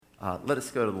Let us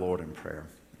go to the Lord in prayer.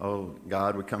 Oh,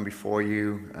 God, we come before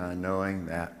you knowing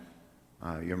that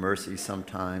your mercies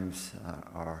sometimes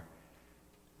are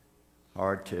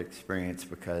hard to experience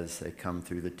because they come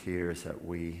through the tears that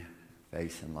we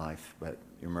face in life. But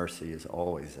your mercy is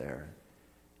always there.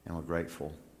 And we're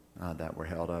grateful that we're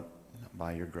held up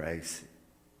by your grace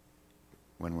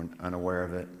when we're unaware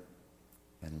of it.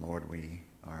 And Lord, we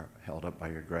are held up by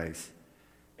your grace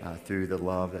through the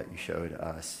love that you showed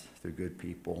us, through good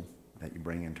people that you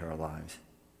bring into our lives.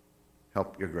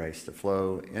 Help your grace to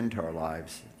flow into our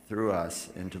lives, through us,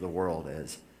 into the world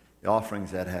as the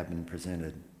offerings that have been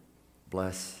presented.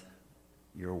 Bless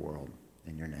your world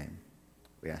in your name.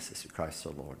 We ask this in Christ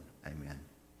the Lord. Amen.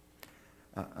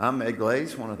 I'm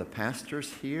Glaize, one of the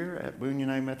pastors here at Boone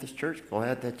United Methodist Church.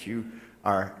 Glad that you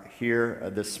are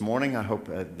here this morning. I hope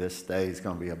this day is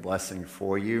going to be a blessing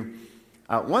for you.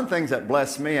 One thing that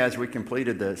blessed me as we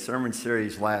completed the sermon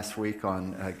series last week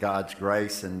on God's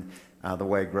grace and the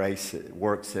way grace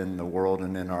works in the world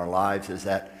and in our lives is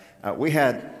that we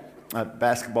had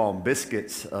basketball and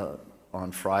biscuits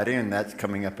on Friday, and that's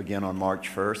coming up again on March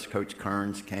 1st. Coach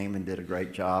Kearns came and did a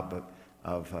great job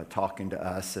of talking to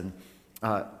us. And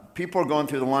people are going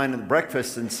through the line at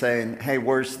breakfast and saying, hey,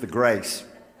 where's the grace?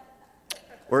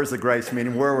 Where's the grace?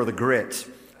 Meaning, where were the grits?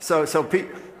 So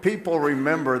people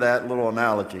remember that little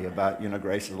analogy about,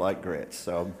 grace is like grits.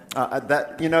 So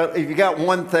if you got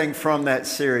one thing from that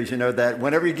series, that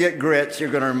whenever you get grits, you're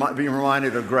going to be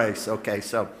reminded of grace. Okay,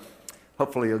 so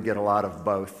hopefully you'll get a lot of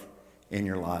both in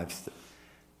your lives.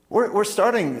 We're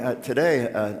starting today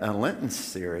a Lenten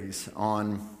series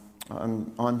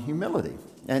on humility.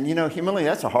 And, humility,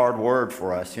 that's a hard word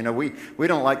for us. We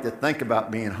don't like to think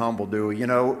about being humble, do we?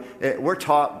 We're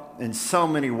taught in so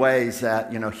many ways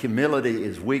that, humility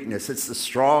is weakness. It's the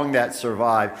strong that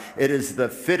survive. It is the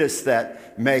fittest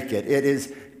that make it. It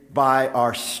is by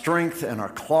our strength and our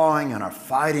clawing and our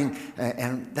fighting,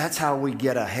 and that's how we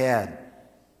get ahead.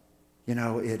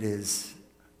 It is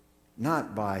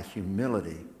not by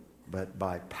humility, but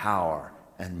by power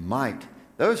and might.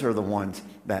 Those are the ones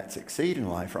that succeed in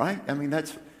life, right? I mean,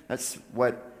 that's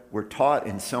what we're taught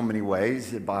in so many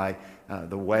ways by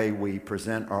the way we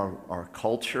present our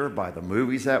culture, by the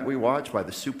movies that we watch, by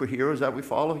the superheroes that we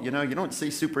follow. You don't see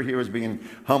superheroes being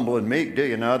humble and meek, do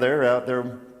you? They're out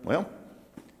there,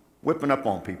 whipping up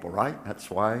on people, right? That's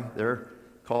why they're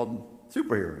called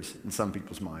superheroes in some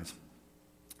people's minds.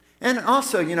 And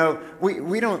also,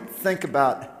 we don't think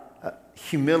about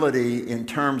humility in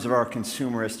terms of our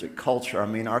consumeristic culture. I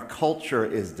mean, our culture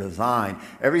is designed.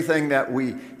 Everything that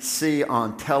we see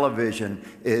on television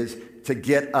is to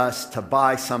get us to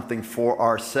buy something for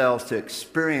ourselves, to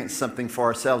experience something for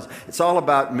ourselves. It's all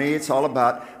about me. It's all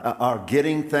about our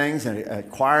getting things and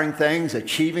acquiring things,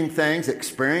 achieving things,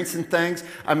 experiencing things.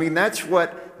 I mean, that's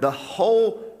what the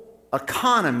whole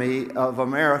economy of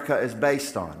America is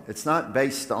based on. It's not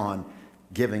based on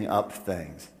giving up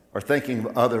things or thinking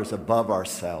of others above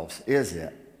ourselves, is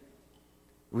it?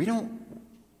 We don't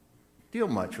deal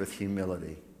much with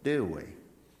humility, do we?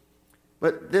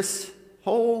 But this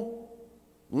whole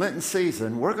Lenten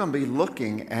season, we're going to be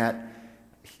looking at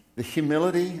the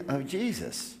humility of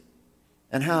Jesus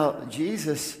and how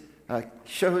Jesus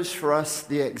shows for us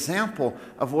the example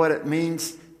of what it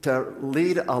means to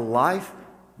lead a life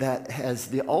that has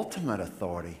the ultimate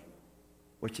authority,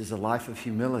 which is a life of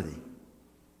humility.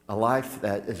 A life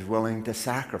that is willing to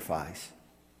sacrifice.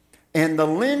 And the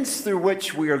lens through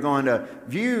which we are going to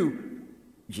view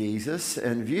Jesus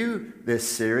and view this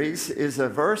series is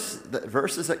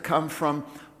verses that come from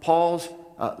Paul's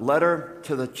letter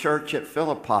to the church at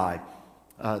Philippi,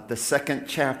 the 2nd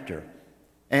chapter.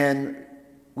 And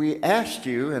we asked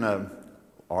you in an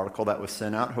article that was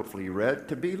sent out, hopefully you read,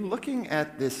 to be looking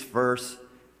at this verse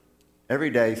every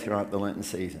day throughout the Lenten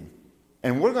season.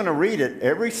 And we're going to read it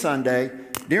every Sunday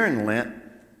during Lent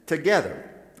together.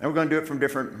 And we're going to do it from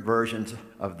different versions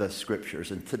of the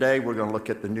scriptures. And today we're going to look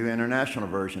at the New International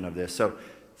Version of this. So,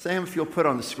 Sam, if you'll put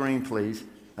on the screen, please,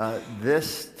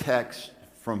 this text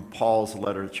from Paul's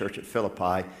letter to the church at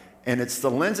Philippi. And it's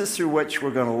the lenses through which we're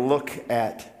going to look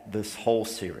at this whole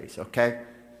series, okay?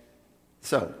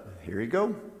 So, here you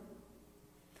go.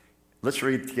 Let's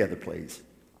read together, please.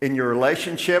 In your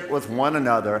relationship with one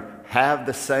another, have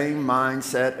the same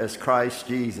mindset as Christ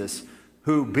Jesus,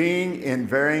 who being in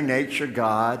very nature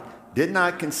God, did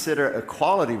not consider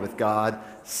equality with God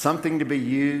something to be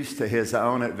used to his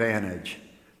own advantage.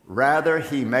 Rather,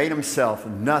 he made himself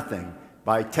nothing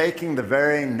by taking the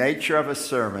very nature of a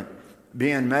servant,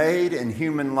 being made in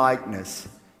human likeness,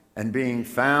 and being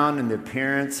found in the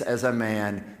appearance as a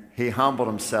man, he humbled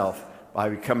himself by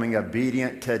becoming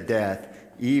obedient to death,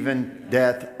 even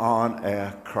death on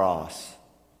a cross.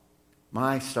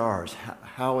 My stars,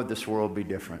 how would this world be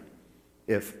different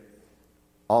if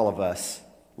all of us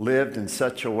lived in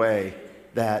such a way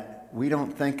that we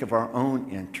don't think of our own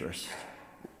interests?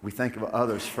 We think of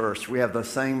others first. We have the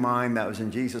same mind that was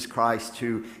in Jesus Christ,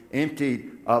 who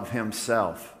emptied of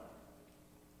himself.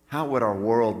 How would our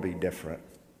world be different?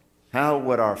 How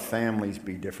would our families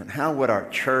be different? How would our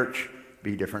church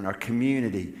be different? Our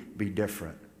community be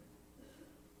different?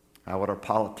 How would our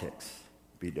politics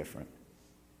be different?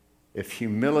 If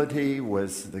humility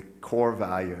was the core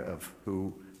value of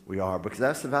who we are, because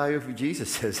that's the value of who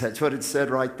Jesus is. That's what it said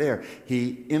right there.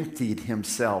 He emptied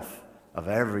himself of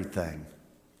everything.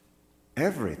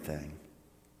 Everything.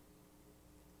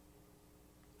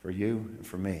 For you and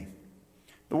for me.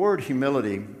 The word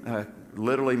humility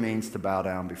literally means to bow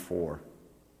down before,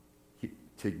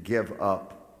 to give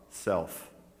up self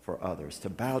for others, to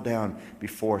bow down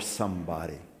before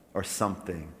somebody or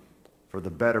something for the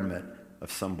betterment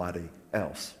of somebody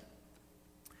else.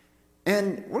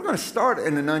 And we're going to start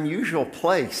in an unusual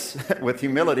place with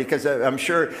humility, because I'm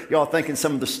sure y'all thinking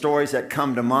some of the stories that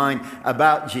come to mind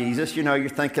about Jesus. You know, you're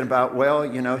thinking about, well,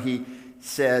 you know, he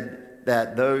said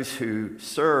that those who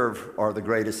serve are the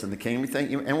greatest in the kingdom.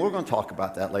 And we're going to talk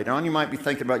about that later on. You might be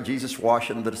thinking about Jesus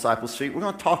washing the disciples' feet. We're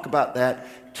going to talk about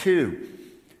that too.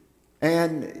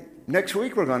 And next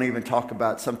week we're going to even talk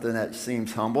about something that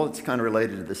seems humble. It's kind of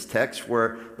related to this text,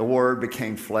 where the Word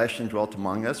became flesh and dwelt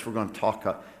among us. We're going to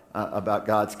talk about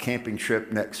God's camping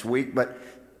trip next week. But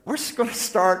we're just going to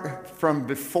start from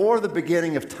before the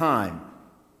beginning of time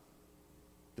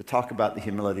to talk about the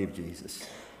humility of Jesus.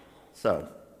 So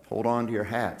hold on to your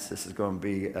hats. This is going to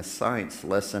be a science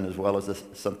lesson as well as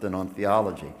something on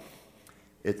theology.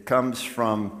 It comes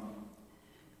from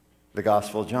the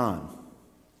Gospel of John,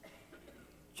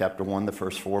 chapter 1, the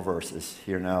first 4 verses.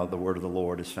 Hear now the word of the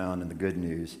Lord is found in the good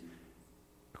news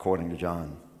according to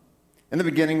John. In the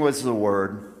beginning was the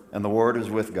Word, and the Word was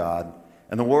with God,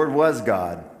 and the Word was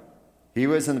God. He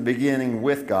was in the beginning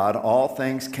with God. All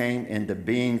things came into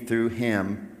being through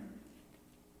him,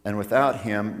 and without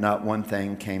him not one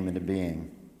thing came into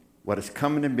being. What has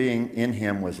come into being in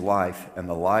him was life, and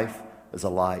the life was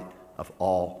the light of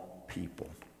all people.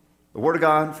 The Word of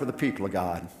God for the people of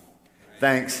God.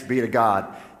 Thanks be to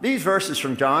God. These verses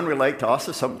from John relate to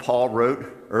also something Paul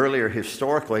wrote earlier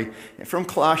historically from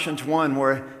Colossians 1,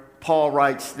 where Paul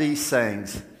writes these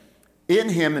sayings: in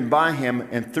him and by him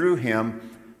and through him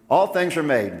all things are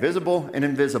made, visible and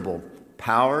invisible,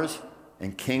 powers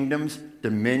and kingdoms,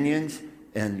 dominions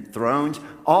and thrones.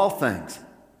 All things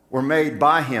were made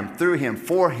by him, through him,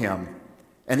 for him,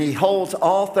 and he holds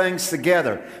all things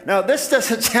together. Now, this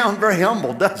doesn't sound very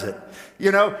humble, does it?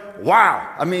 You know,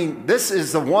 wow. I mean, this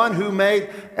is the one who made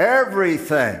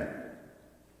everything.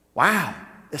 Wow.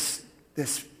 This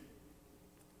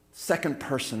second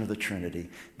person of the Trinity,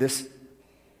 this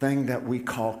thing that we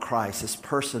call Christ, this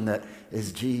person that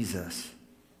is Jesus.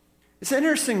 It's an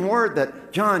interesting word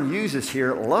that John uses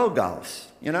here, logos.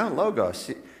 You know,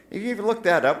 logos. If you look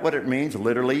that up, what it means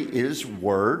literally is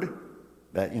word.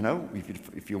 That, you know,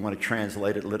 if you want to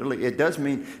translate it literally, it does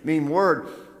mean word.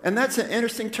 And that's an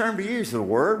interesting term to use, the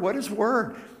word. What is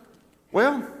word?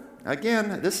 Well,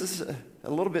 again, this is a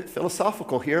little bit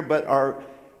philosophical here, but our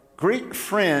Greek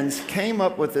friends came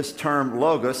up with this term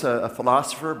logos. A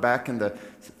philosopher back in the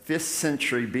 5th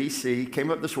century BC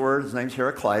came up with this word. His name's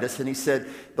Heraclitus, and he said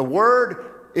the word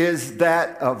is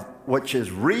that of which is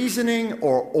reasoning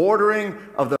or ordering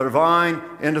of the divine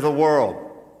into the world.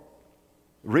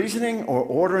 Reasoning or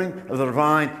ordering of the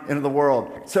divine into the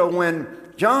world. So when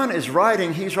John is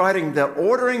writing, he's writing the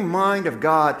ordering mind of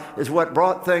God is what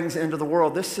brought things into the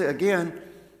world. This, again,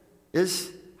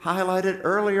 is highlighted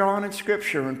earlier on in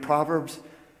Scripture when Proverbs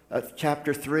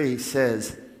chapter 3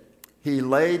 says, he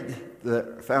laid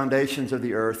the foundations of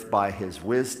the earth by his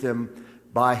wisdom,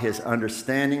 by his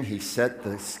understanding. He set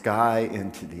the sky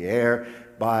into the air.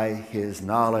 By his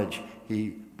knowledge, he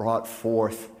brought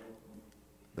forth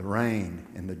the rain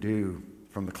and the dew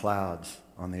from the clouds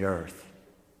on the earth.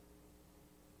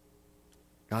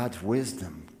 God's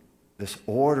wisdom, this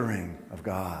ordering of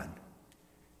God,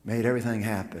 made everything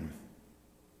happen.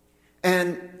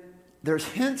 And there's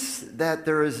hints that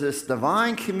there is this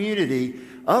divine community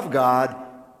of God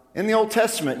in the Old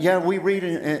Testament. Yeah, we read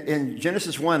in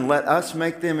Genesis 1, let us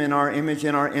make them in our image,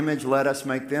 let us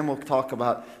make them. We'll talk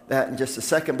about that in just a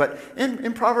second. But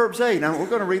in Proverbs 8, now we're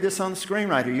going to read this on the screen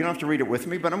right here. You don't have to read it with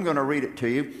me, but I'm going to read it to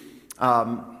you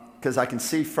because I can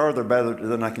see further better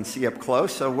than I can see up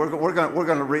close. So we're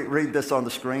going to read this on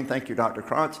the screen. Thank you, Dr.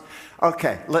 Krantz.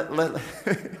 Okay,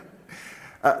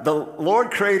 The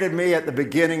Lord created me at the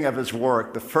beginning of his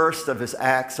work, the first of his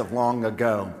acts of long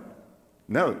ago.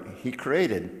 Note, he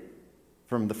created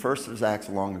from the first of his acts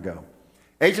long ago.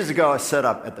 Ages ago, I set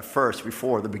up at the first,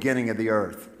 before the beginning of the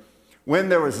earth. When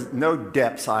there was no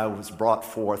depths, I was brought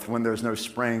forth. When there was no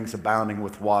springs abounding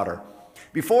with water.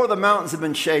 Before the mountains had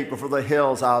been shaped, before the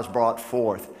hills, I was brought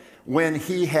forth. When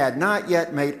he had not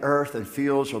yet made earth and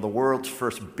fields or the world's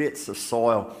first bits of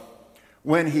soil.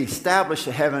 When he established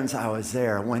the heavens, I was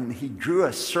there. When he drew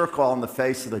a circle on the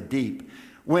face of the deep.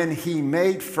 When he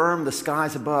made firm the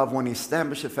skies above. When he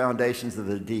established the foundations of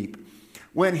the deep.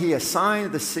 When he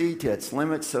assigned the sea to its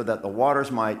limits so that the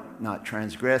waters might not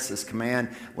transgress his command.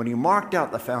 When he marked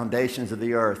out the foundations of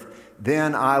the earth.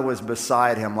 Then I was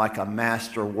beside him like a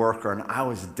master worker, and I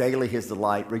was daily his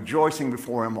delight, rejoicing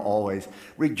before him always,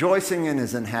 rejoicing in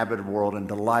his inhabited world and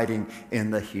delighting in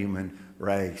the human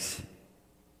race.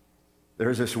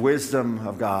 There's this wisdom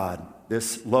of God,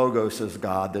 this logos of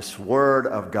God, this word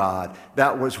of God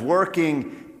that was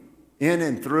working in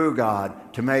and through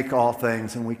God to make all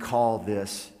things, and we call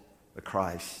this the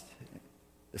Christ.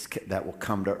 That will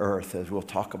come to earth, as we'll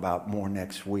talk about more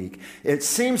next week. It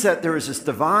seems that there is this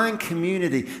divine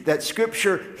community that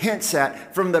Scripture hints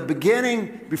at from the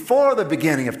beginning, before the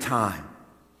beginning of time.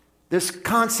 This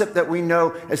concept that we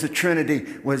know as the Trinity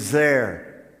was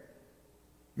there.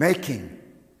 Making,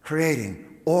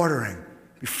 creating, ordering.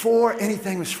 Before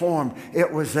anything was formed,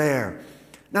 it was there.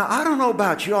 Now, I don't know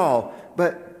about y'all,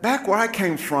 but back where I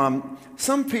came from,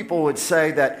 some people would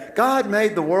say that God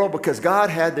made the world because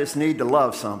God had this need to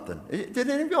love something.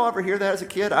 Did any of y'all ever hear that as a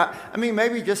kid? I mean,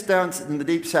 maybe just down in the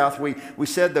Deep South we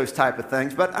said those type of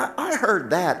things, but I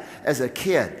heard that as a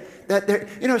kid. That there,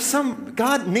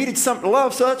 God needed something to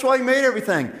love, so that's why he made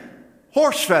everything.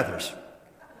 Horse feathers.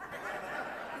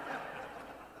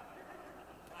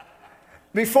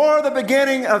 Before the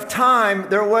beginning of time,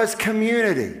 there was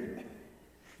community.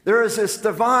 There is this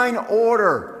divine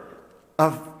order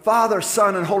of Father,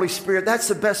 Son, and Holy Spirit. That's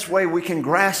the best way we can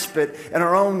grasp it in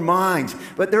our own minds.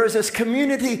 But there is this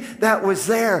community that was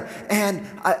there. And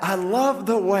I love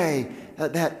the way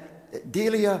that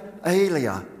Delia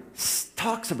Aelia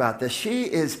talks about this. She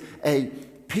is a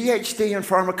PhD in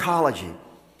pharmacology.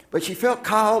 But she felt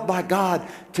called by God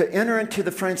to enter into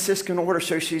the Franciscan order.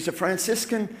 So she's a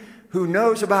Franciscan who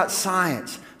knows about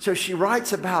science. So she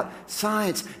writes about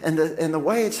science and the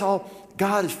way it's all,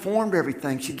 God has formed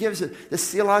everything. She gives it this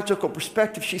theological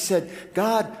perspective. She said,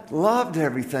 God loved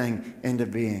everything into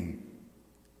being.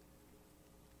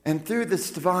 And through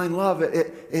this divine love,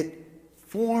 it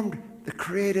formed the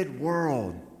created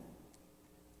world.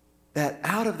 That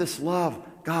out of this love,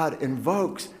 God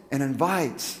invokes and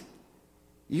invites.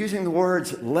 Using the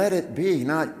words, let it be,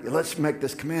 not let's make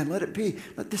this command, let it be.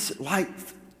 Let this light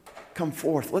come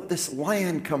forth. Let this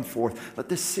land come forth. Let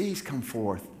this seas come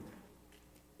forth.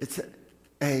 It's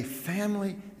a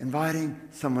family inviting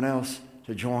someone else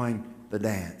to join the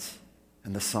dance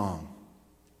and the song.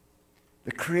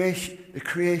 The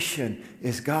creation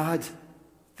is God's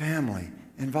family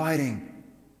inviting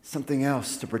something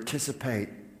else to participate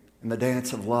in the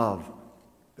dance of love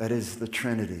that is the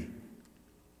Trinity.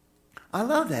 I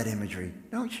love that imagery,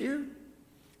 don't you?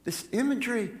 This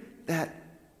imagery that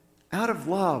out of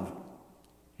love,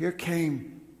 here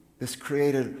came this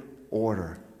created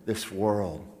order, this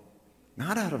world.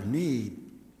 Not out of need,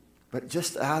 but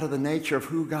just out of the nature of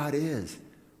who God is,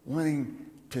 wanting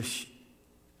to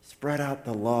spread out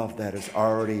the love that is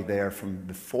already there from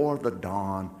before the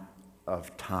dawn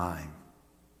of time.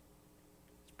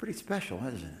 It's pretty special,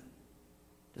 isn't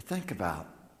it? To think about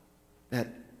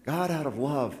that God out of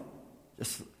love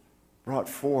just brought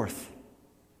forth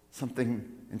something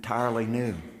entirely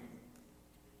new.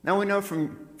 Now we know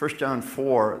from 1 John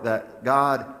 4 that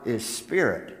God is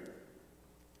spirit.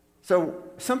 So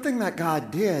something that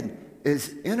God did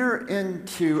is enter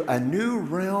into a new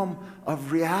realm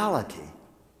of reality.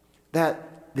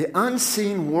 That the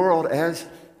unseen world, as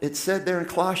it said there in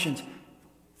Colossians,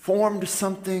 formed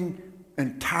something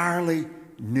entirely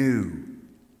new.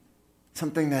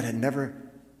 Something that had never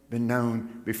been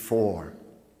known before.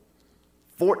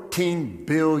 14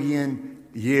 billion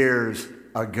years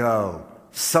ago,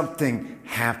 something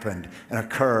happened and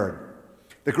occurred.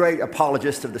 The great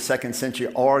apologist of the 2nd century,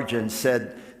 Origen,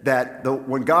 said that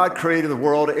when God created the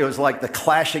world, it was like the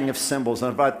clashing of cymbals.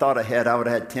 And if I thought ahead, I would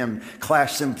have had Tim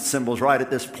clash some cymbals right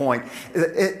at this point.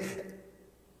 It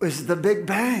was the Big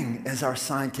Bang, as our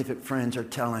scientific friends are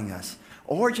telling us.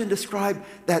 Origen described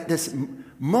that this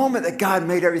moment that God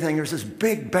made everything, there was this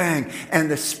Big Bang, and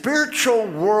the spiritual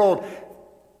world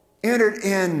entered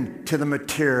into the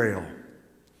material.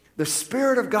 The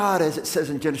Spirit of God, as it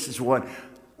says in Genesis 1,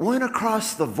 went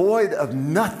across the void of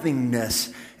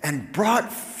nothingness and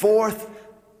brought forth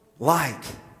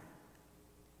light.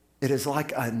 It is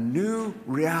like a new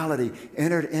reality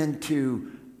entered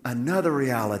into another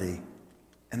reality,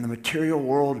 and the material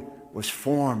world was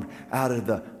formed out of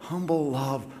the humble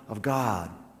love of God.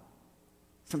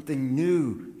 Something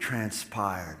new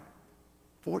transpired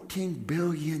 14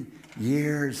 billion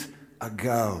years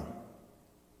ago.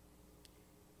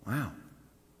 Wow.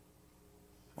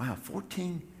 Wow,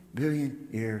 14 billion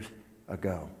years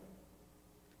ago.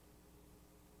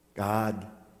 God,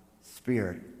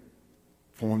 Spirit,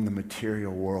 formed the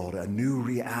material world. A new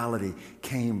reality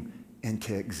came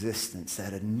into existence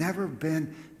that had never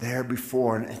been there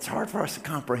before. And it's hard for us to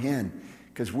comprehend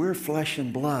because we're flesh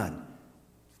and blood.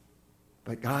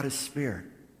 But God is Spirit,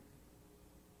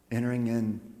 entering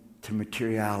into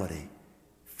materiality,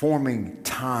 forming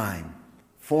time,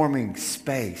 forming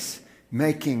space,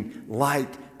 making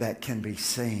light that can be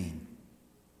seen.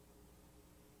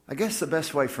 I guess the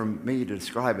best way for me to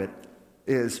describe it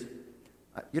is,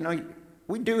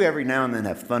 we do every now and then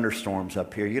have thunderstorms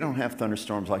up here. You don't have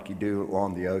thunderstorms like you do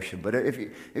along the ocean. But if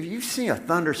you see a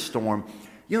thunderstorm,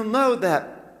 you'll know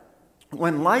that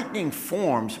when lightning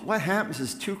forms, what happens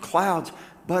is two clouds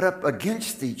butt up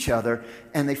against each other,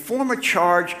 and they form a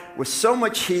charge with so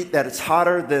much heat that it's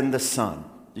hotter than the sun.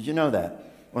 Did you know that?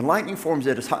 When lightning forms,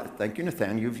 it is hot. Thank you,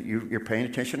 Nathan. You're paying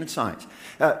attention in science.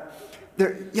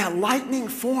 Lightning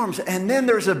forms, and then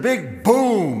there's a big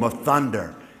boom of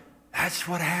thunder. That's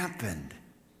what happened.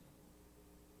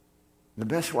 The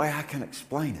best way I can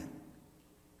explain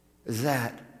it is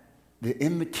that the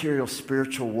immaterial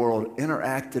spiritual world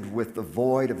interacted with the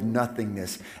void of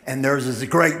nothingness, and there's this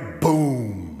great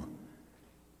boom,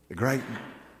 the great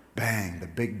bang, the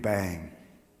Big Bang.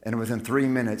 And within 3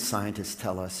 minutes, scientists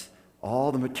tell us,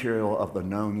 all the material of the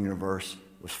known universe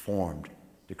was formed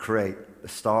to create the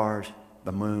stars,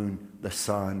 the moon, the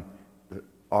sun, the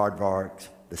aardvarks,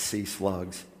 the sea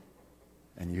slugs,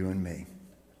 and you and me.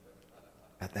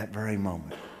 At that very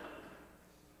moment,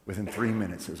 within 3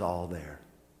 minutes, is all there.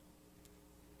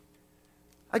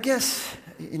 I guess,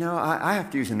 I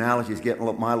have to use analogies, getting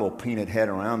my little peanut head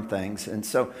around things. And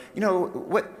so,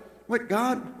 what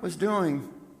God was doing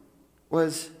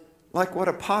was like what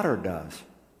a potter does.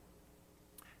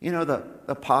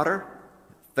 The potter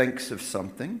thinks of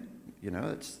something,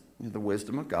 it's the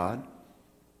wisdom of God.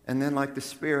 And then like the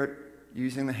Spirit,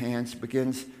 using the hands,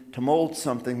 begins to mold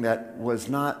something that was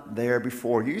not there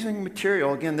before. Using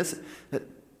material, again, this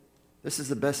is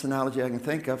the best analogy I can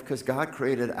think of because God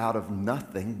created out of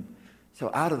nothing.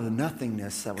 So out of the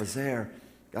nothingness that was there,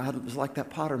 God was like that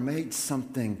potter, made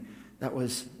something that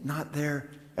was not there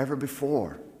ever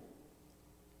before.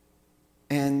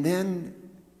 And then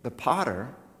the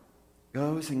potter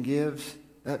goes and gives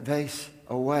that vase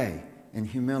away in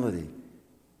humility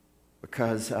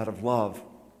because out of love,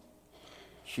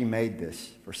 she made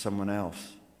this for someone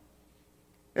else.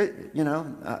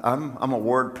 I'm a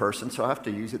word person, so I have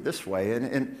to use it this way.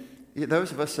 And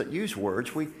those of us that use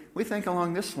words, we think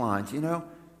along this lines.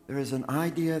 There is an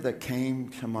idea that came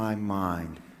to my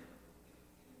mind,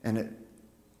 and it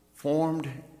formed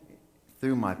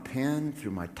through my pen,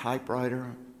 through my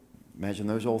typewriter, imagine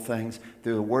those old things,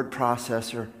 through the word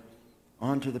processor,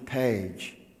 onto the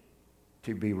page,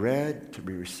 to be read, to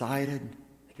be recited,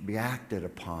 to be acted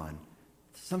upon.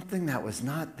 Something that was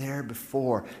not there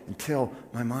before until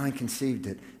my mind conceived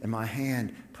it and my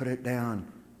hand put it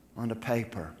down onto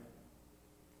paper.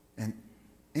 And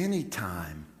any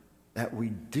time that we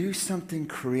do something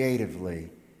creatively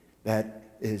that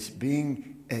is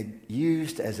being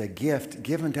used as a gift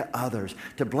given to others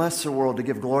to bless the world, to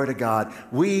give glory to God,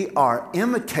 we are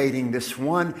imitating this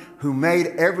one who made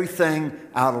everything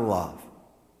out of love.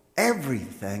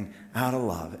 Everything out of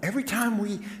love. Every time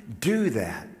we do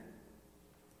that,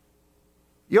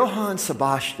 Johann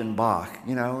Sebastian Bach,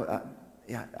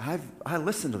 I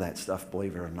listened to that stuff,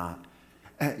 believe it or not.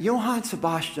 Johann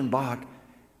Sebastian Bach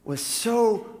was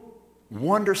so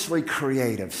wondrously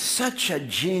creative, such a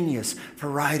genius for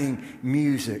writing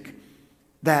music,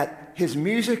 that his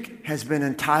music has been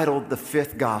entitled the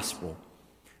Fifth Gospel.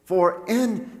 For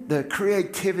in the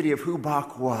creativity of who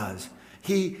Bach was,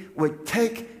 he would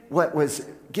take what was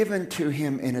given to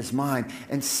him in his mind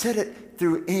and set it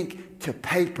through ink to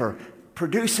paper,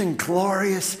 producing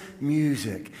glorious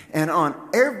music. And on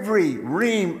every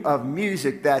ream of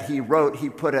music that he wrote, he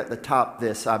put at the top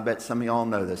this. I bet some of y'all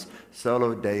know this.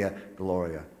 Solo Deo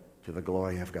Gloria, to the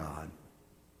glory of God.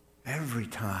 Every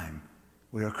time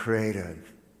we are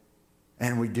creative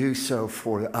and we do so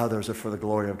for others or for the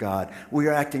glory of God, we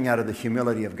are acting out of the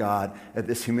humility of God,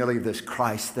 this humility of this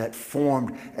Christ that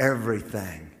formed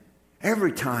everything.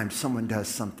 Every time someone does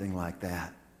something like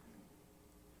that.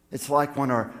 It's like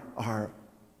when our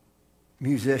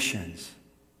musicians,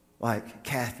 like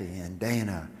Kathy and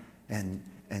Dana and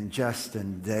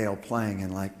Justin Dale playing,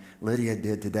 and like Lydia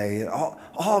did today, all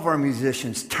of our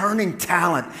musicians turning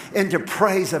talent into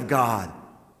praise of God.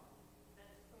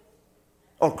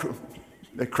 Oh,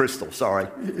 Crystal, sorry.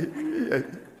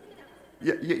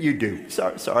 Yeah, you do.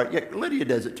 Sorry. Yeah, Lydia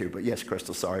does it too, but yes,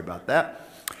 Crystal, sorry about that.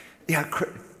 Yeah,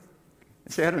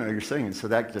 see, I don't know you're singing, so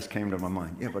that just came to my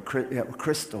mind. Yeah, but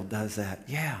Crystal does that.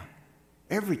 Yeah,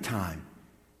 every time.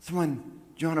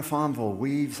 Joanna Fonville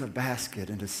weaves a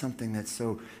basket into something that's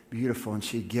so beautiful, and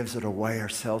she gives it away or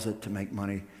sells it to make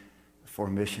money for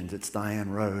missions. It's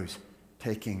Diane Rose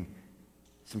taking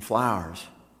some flowers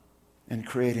and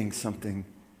creating something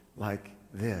like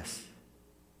this.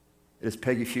 It is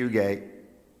Peggy Fugate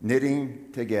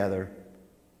knitting together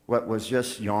what was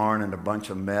just yarn and a bunch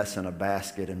of mess in a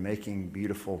basket and making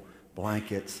beautiful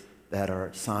blankets that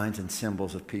are signs and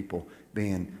symbols of people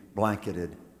being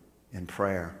blanketed in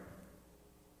prayer.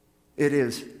 It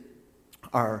is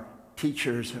our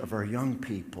teachers of our young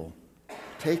people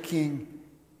taking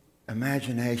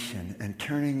imagination and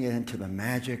turning it into the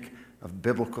magic of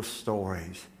biblical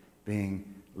stories being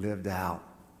lived out.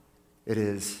 It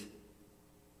is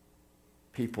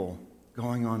people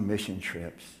going on mission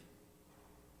trips,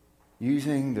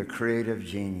 using their creative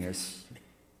genius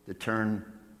to turn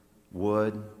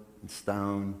wood and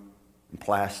stone and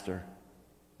plaster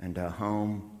into a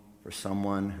home for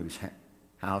someone whose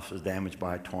house was damaged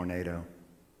by a tornado,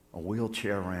 a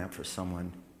wheelchair ramp for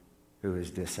someone who is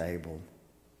disabled.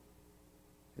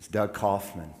 It's Doug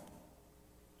Kaufman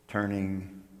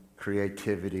turning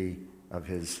creativity of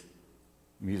his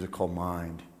musical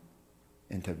mind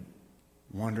into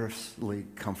wondrously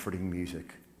comforting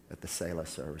music at the Selah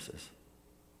services.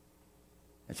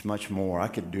 It's much more. I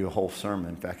could do a whole sermon.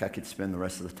 In fact, I could spend the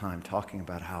rest of the time talking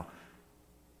about how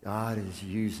God is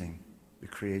using the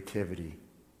creativity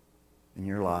in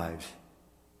your lives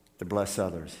to bless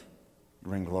others,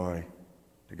 bring glory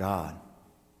to God.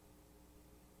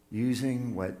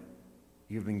 Using what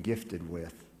you've been gifted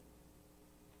with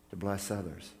to bless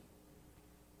others.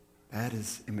 That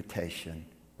is imitation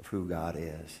of who God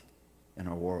is in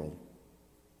our world.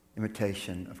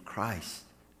 Imitation of Christ,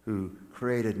 who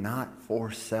created not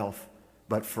for self,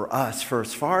 but for us. For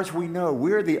as far as we know,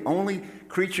 we're the only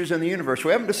creatures in the universe.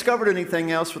 We haven't discovered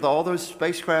anything else with all those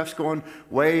spacecrafts going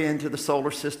way into the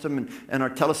solar system and our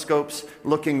telescopes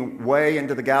looking way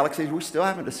into the galaxies. We still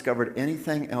haven't discovered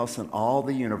anything else in all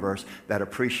the universe that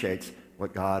appreciates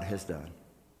what God has done.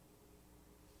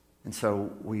 And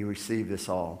so we receive this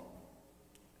all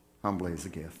humbly as a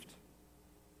gift,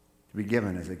 to be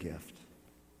given as a gift.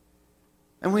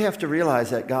 And we have to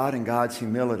realize that God in God's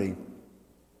humility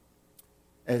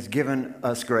has given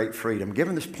us great freedom,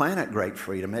 given this planet great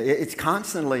freedom. It's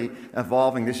constantly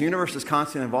evolving. This universe is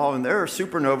constantly evolving. There are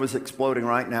supernovas exploding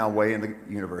right now way in the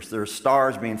universe. There are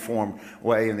stars being formed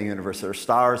way in the universe. There are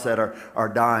stars that are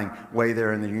dying way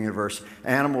there in the universe.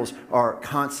 Animals are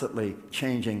constantly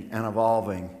changing and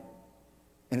evolving.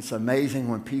 And it's amazing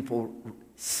when people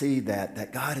see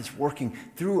that God is working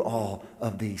through all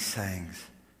of these things.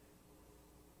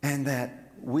 And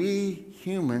that we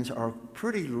humans are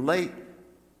pretty late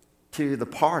to the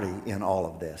party in all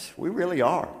of this. We really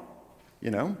are. You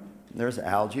know, there's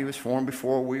algae was formed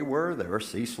before we were. There were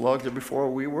sea slugs before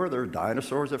we were. There are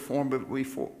dinosaurs that formed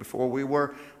before we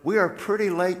were. We are pretty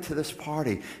late to this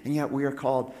party, and yet we are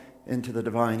called into the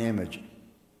divine image.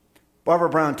 Barbara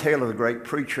Brown Taylor, the great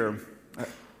preacher,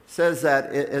 says that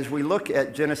as we look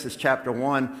at Genesis chapter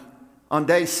 1, on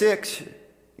day 6,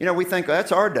 you know, we think, oh,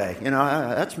 that's our day. You know,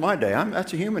 that's my day.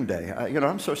 That's a human day.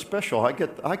 I'm so special. I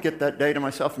get that day to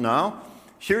myself. No.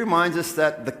 She reminds us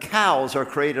that the cows are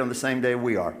created on the same day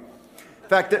we are. In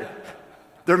fact,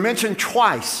 they're mentioned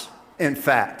twice, in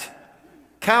fact.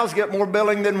 Cows get more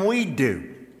billing than we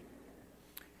do.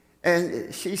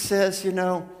 And she says, you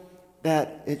know,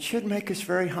 that it should make us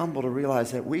very humble to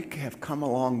realize that we have come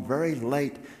along very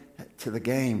late to the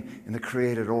game in the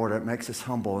created order. It makes us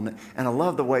humble. And I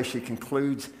love the way she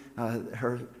concludes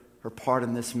her part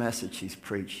in this message she's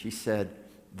preached. She said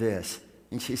this,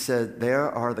 and she said, there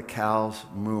are the cows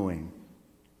mooing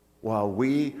while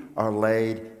we are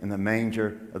laid in the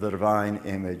manger of the divine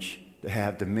image to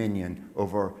have dominion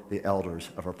over the elders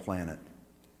of our planet.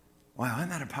 Wow, isn't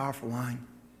that a powerful line?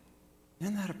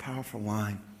 Isn't that a powerful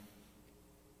line?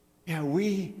 Yeah,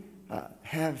 we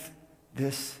have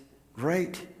this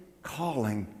great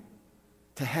calling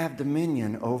to have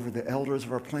dominion over the elders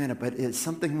of our planet, but it's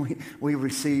something we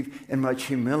receive in much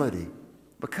humility.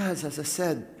 Because, as I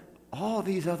said, all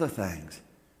these other things,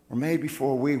 We're made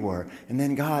before we were. And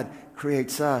then God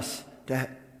creates us to,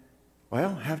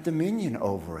 have dominion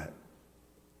over it.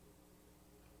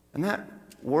 And that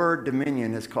word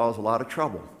dominion has caused a lot of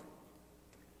trouble.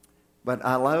 But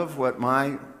I love what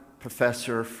my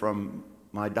professor from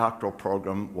my doctoral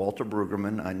program, Walter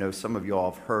Brueggemann, I know some of you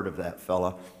all have heard of that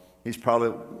fella. He's probably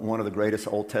one of the greatest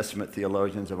Old Testament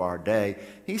theologians of our day.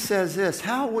 He says this: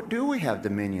 how do we have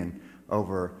dominion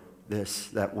over this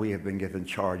that we have been given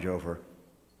charge over?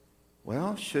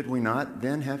 Well, should we not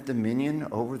then have dominion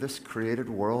over this created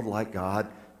world like God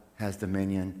has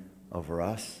dominion over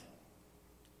us?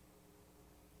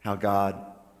 How God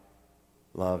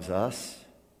loves us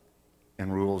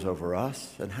and rules over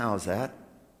us. And how is that?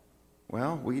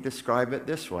 Well, we describe it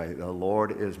this way: the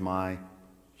Lord is my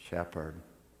shepherd.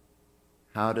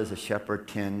 How does a shepherd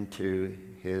tend to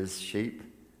his sheep?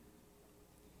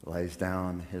 Lays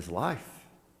down his life,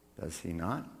 does he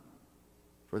not,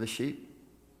 for the sheep?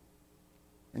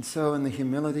 And so in the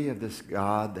humility of this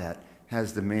God that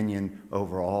has dominion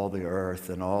over all the earth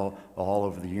and all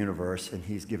over the universe, and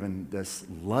he's given this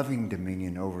loving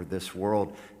dominion over this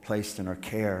world placed in our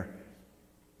care,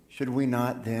 should we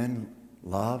not then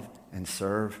love and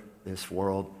serve this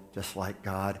world just like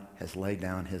God has laid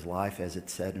down his life, as it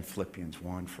said in Philippians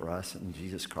 1 for us in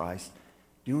Jesus Christ?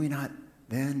 Do we not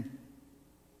then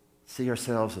see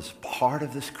ourselves as part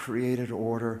of this created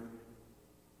order,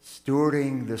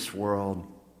 stewarding this world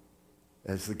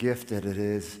as the gift that it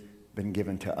is been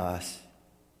given to us?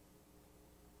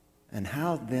 And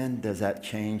how then does that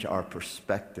change our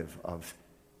perspective of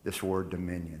this word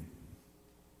dominion?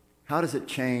 How does it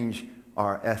change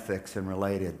our ethics and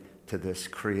related to this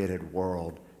created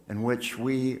world in which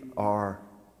we are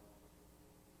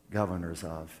governors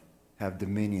of, have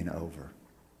dominion over?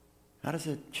 How does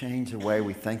it change the way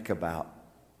we think about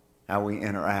how we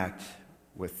interact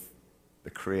with the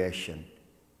creation?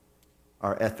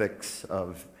 Our ethics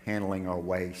of handling our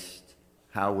waste,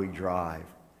 how we drive,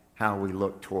 how we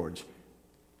look towards,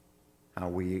 how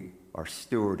we are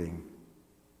stewarding,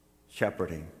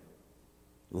 shepherding,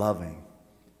 loving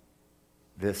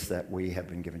this that we have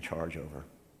been given charge over.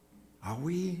 Are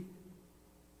we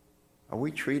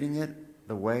treating it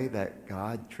the way that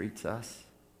God treats us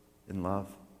in love?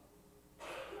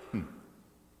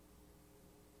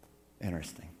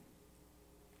 Interesting.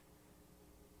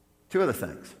 Two other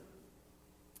things.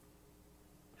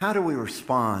 How do we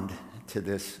respond to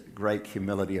this great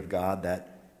humility of God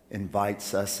that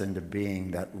invites us into being,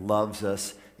 that loves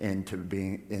us into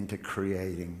being, into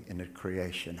creating, into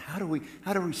creation? How do we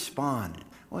respond?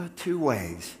 Well, two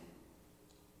ways: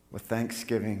 with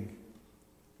thanksgiving,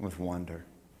 with wonder.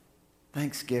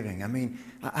 Thanksgiving. I mean,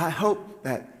 I hope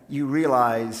that you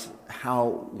realize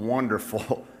how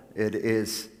wonderful it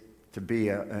is to be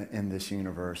in this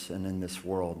universe and in this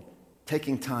world.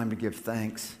 Taking time to give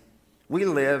thanks. We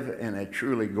live in a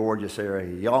truly gorgeous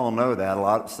area. Y'all know that. A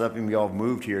lot of stuff, and y'all have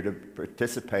moved here to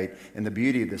participate in the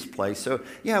beauty of this place. So,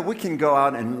 yeah, we can go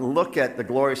out and look at the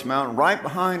glorious mountain right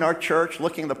behind our church,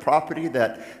 looking at the property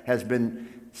that has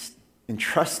been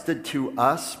entrusted to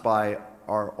us by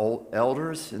our old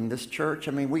elders in this church.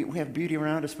 I mean, we have beauty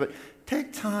around us, but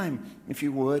take time, if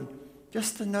you would,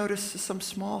 just to notice some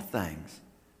small things,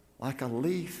 like a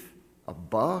leaf, a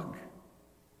bug.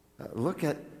 Look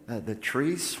at the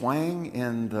trees swaying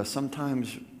in the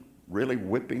sometimes really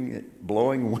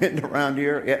blowing wind around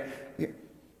here. Yeah.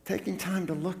 Taking time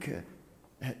to look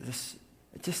at this,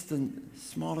 just the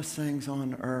smallest things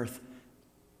on earth,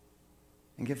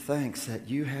 and give thanks that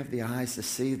you have the eyes to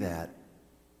see that.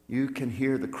 You can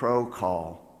hear the crow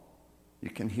call. You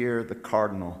can hear the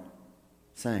cardinal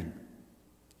sing.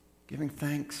 Giving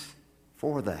thanks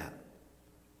for that.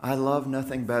 I love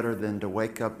nothing better than to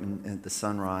wake up at the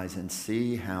sunrise and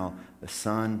see how the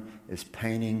sun is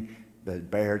painting the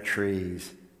bare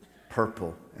trees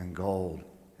purple and gold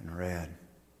and red.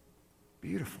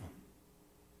 Beautiful.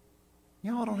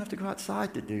 Y'all don't have to go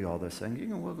outside to do all those things. You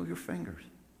can wiggle your fingers.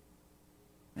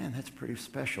 Man, that's pretty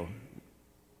special.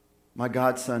 My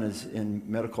godson is in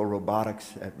medical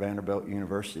robotics at Vanderbilt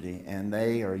University, and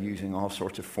they are using all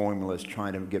sorts of formulas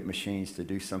trying to get machines to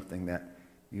do something that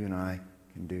you and I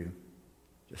can do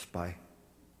just by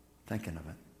thinking of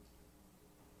it.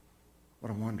 What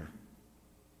a wonder.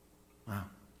 Wow.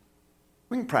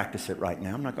 We can practice it right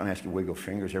now. I'm not going to ask you to wiggle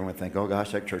fingers. Everyone think, oh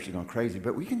gosh, that church is going crazy.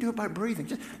 But we can do it by breathing.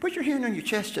 Just put your hand on your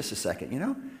chest just a second,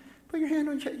 Put your hand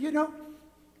on your chest,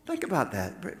 Think about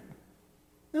that.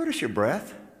 Notice your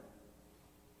breath.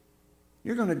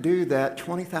 You're going to do that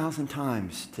 20,000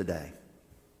 times today.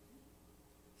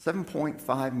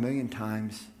 7.5 million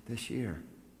times this year.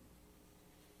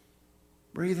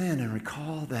 Breathe in and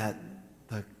recall that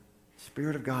the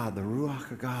Spirit of God, the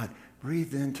Ruach of God,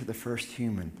 breathed into the first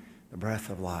human the breath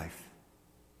of life.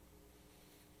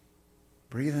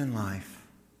 Breathe in life.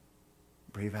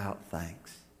 Breathe out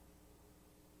thanks.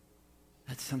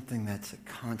 That's something that's a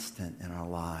constant in our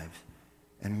lives.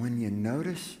 And when you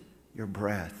notice your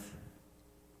breath,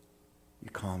 you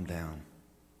calm down.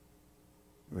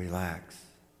 Relax.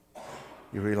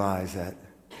 You realize that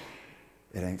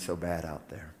it ain't so bad out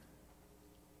there.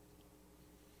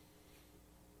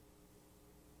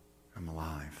 I'm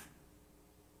alive.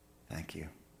 Thank you.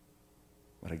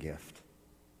 What a gift.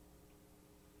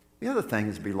 The other thing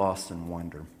is be lost in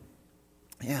wonder.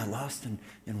 Yeah, lost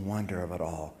in wonder of it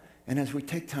all. And as we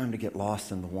take time to get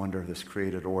lost in the wonder of this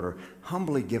created order,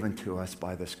 humbly given to us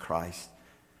by this Christ,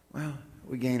 well,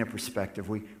 we gain a perspective.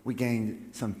 We gain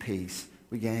some peace.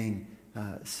 We gain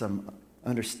some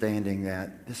understanding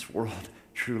that this world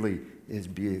truly is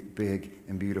big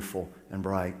and beautiful and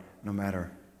bright, no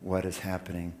matter what is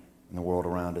happening in the world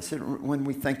around us. When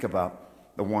we think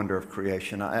about the wonder of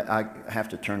creation, I have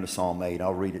to turn to Psalm 8.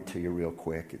 I'll read it to you real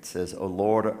quick. It says, O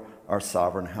Lord, our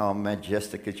sovereign, how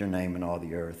majestic is your name in all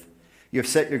the earth. You have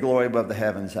set your glory above the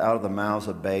heavens. Out of the mouths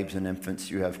of babes and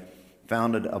infants you have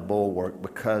founded a bulwark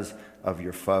because of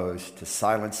your foes, to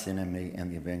silence the enemy and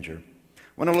the avenger.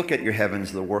 When I look at your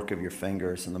heavens, the work of your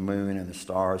fingers, and the moon and the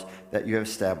stars that you have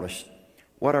established,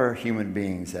 what are human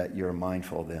beings that you're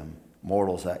mindful of them,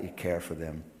 mortals that you care for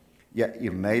them? Yet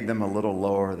you've made them a little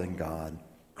lower than God.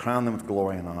 Crown them with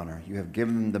glory and honor. You have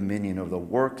given them dominion over the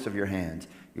works of your hands.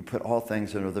 You put all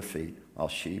things under their feet, all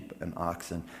sheep and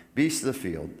oxen, beasts of the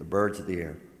field, the birds of the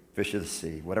air, fish of the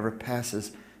sea, whatever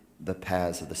passes the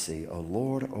paths of the sea. O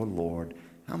Lord,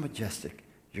 how majestic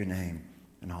is your name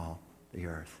in all the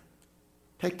earth.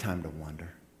 Take time to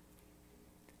wonder.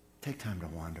 Take time to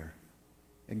wonder.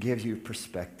 It gives you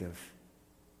perspective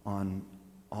on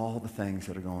all the things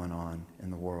that are going on in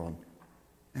the world.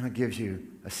 And it gives you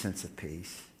a sense of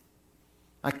peace.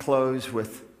 I close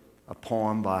with a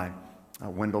poem by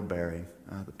Wendell Berry,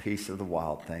 The Peace of the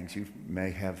Wild Things. You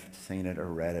may have seen it or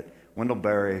read it. Wendell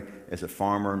Berry is a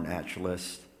farmer,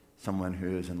 naturalist, someone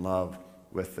who is in love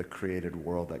with the created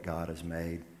world that God has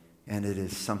made. And it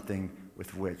is something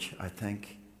with which I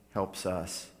think helps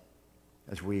us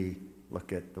as we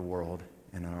look at the world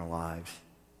and in our lives.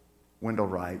 Wendell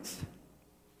writes,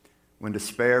 when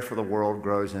despair for the world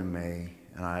grows in me,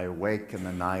 and I awake in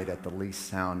the night at the least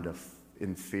sound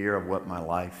in fear of what my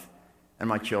life and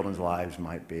my children's lives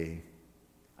might be,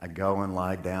 I go and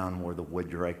lie down where the wood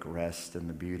drake rests and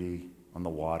the beauty on the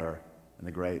water and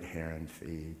the great heron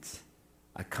feeds.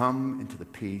 I come into the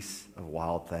peace of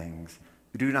wild things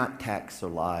who do not tax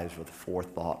their lives with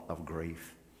forethought of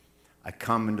grief. I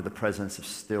come into the presence of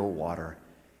still water,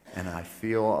 and I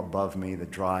feel above me the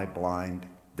dry,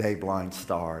 day-blind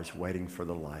stars waiting for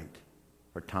the light.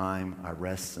 For time I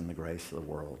rest in the grace of the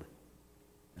world,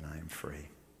 and I am free.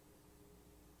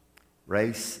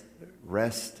 Rest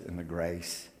in the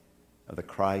grace of the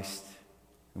Christ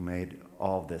who made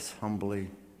all this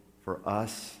humbly for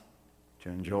us to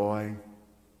enjoy,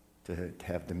 to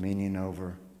have dominion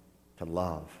over, to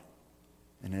love.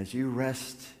 And as you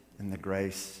rest in the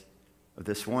grace of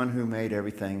this one who made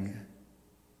everything,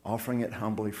 offering it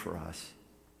humbly for us,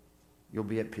 you'll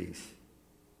be at peace,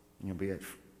 and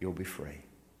you'll be free.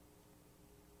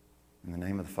 In the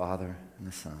name of the Father, and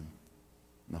the Son,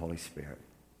 and the Holy Spirit,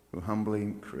 who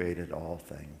humbly created all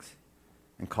things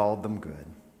and called them good,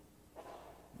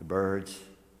 the birds,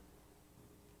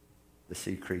 the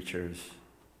sea creatures,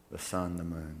 the sun, the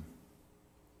moon,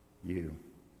 you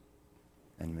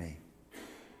and me.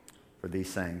 For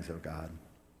these things, O God,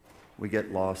 we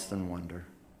get lost in wonder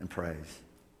and praise,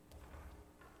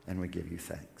 and we give you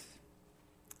thanks.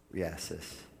 We ask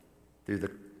this through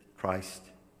the Christ,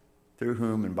 through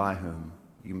whom and by whom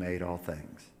you made all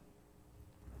things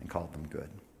and called them good.